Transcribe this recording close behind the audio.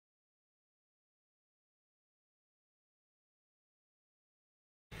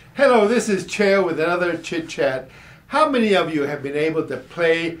Hello, this is Chair with another Chit Chat. How many of you have been able to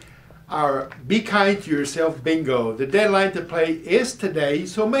play our Be Kind to Yourself bingo? The deadline to play is today,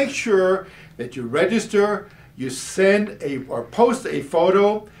 so make sure that you register, you send or post a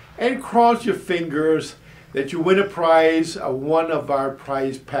photo, and cross your fingers that you win a prize, one of our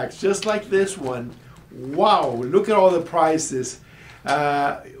prize packs, just like this one. Wow, look at all the prizes.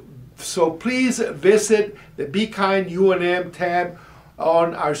 So please visit the Be Kind UNM tab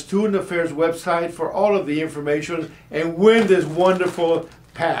on our Student Affairs website for all of the information and win this wonderful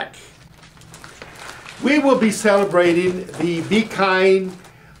pack. We will be celebrating the Be Kind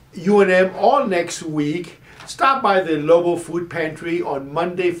UNM all next week. Stop by the Lobo Food Pantry on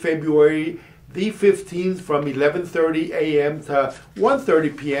Monday, February the 15th from 11:30 a.m. to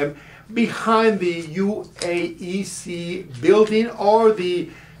 1:30 p.m. behind the UAEC building or the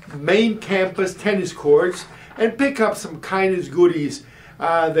main campus tennis courts, and pick up some kindness goodies.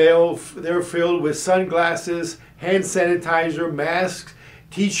 They're filled with sunglasses, hand sanitizer, masks,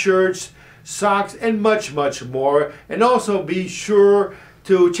 t-shirts, socks, and much, much more. And also be sure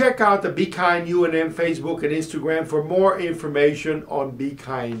to check out the Be Kind UNM Facebook and Instagram for more information on Be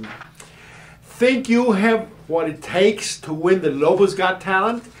Kind. Think you have what it takes to win the Lobos Got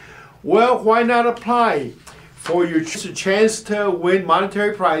Talent? Well, why not apply for your chance to win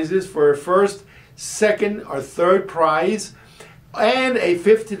monetary prizes for a first, second, or third prize, and a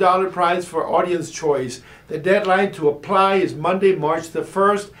 $50 prize for audience choice. The deadline to apply is Monday, March the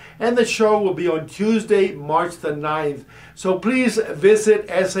 1st, and the show will be on Tuesday, March the 9th. So please visit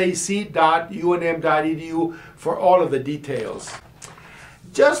sac.unm.edu for all of the details.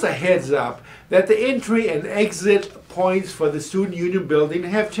 Just a heads up that the entry and exit points for the Student Union building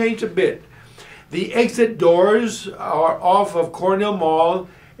have changed a bit. The exit doors are off of Cornell Mall,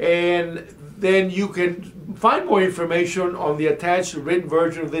 and then you can find more information on the attached written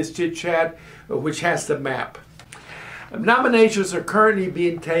version of this Chit Chat, which has the map. Nominations are currently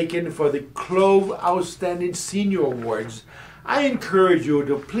being taken for the Clove Outstanding Senior Awards. I encourage you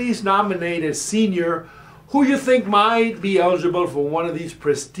to please nominate a senior who you think might be eligible for one of these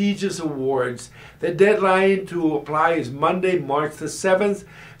prestigious awards. The deadline to apply is Monday, March the 7th,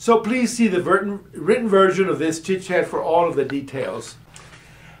 so please see the written version of this Chit Chat for all of the details.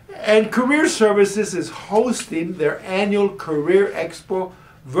 And Career Services is hosting their annual Career Expo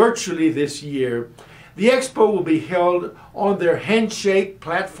virtually this year. The expo will be held on their Handshake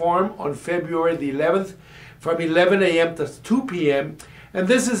platform on February the 11th from 11 a.m. to 2 p.m. And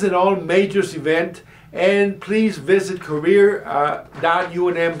this is an all majors event. And please visit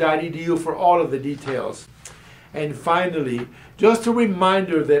career.unm.edu for all of the details. And finally, just a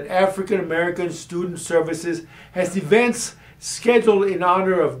reminder that African American Student Services has events scheduled in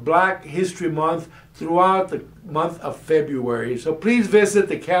honor of Black History Month throughout the month of February. So please visit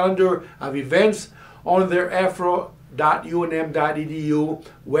the calendar of events on their afro.unm.edu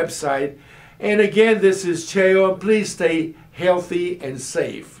website. And again, this is Cheo, and please stay healthy and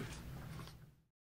safe.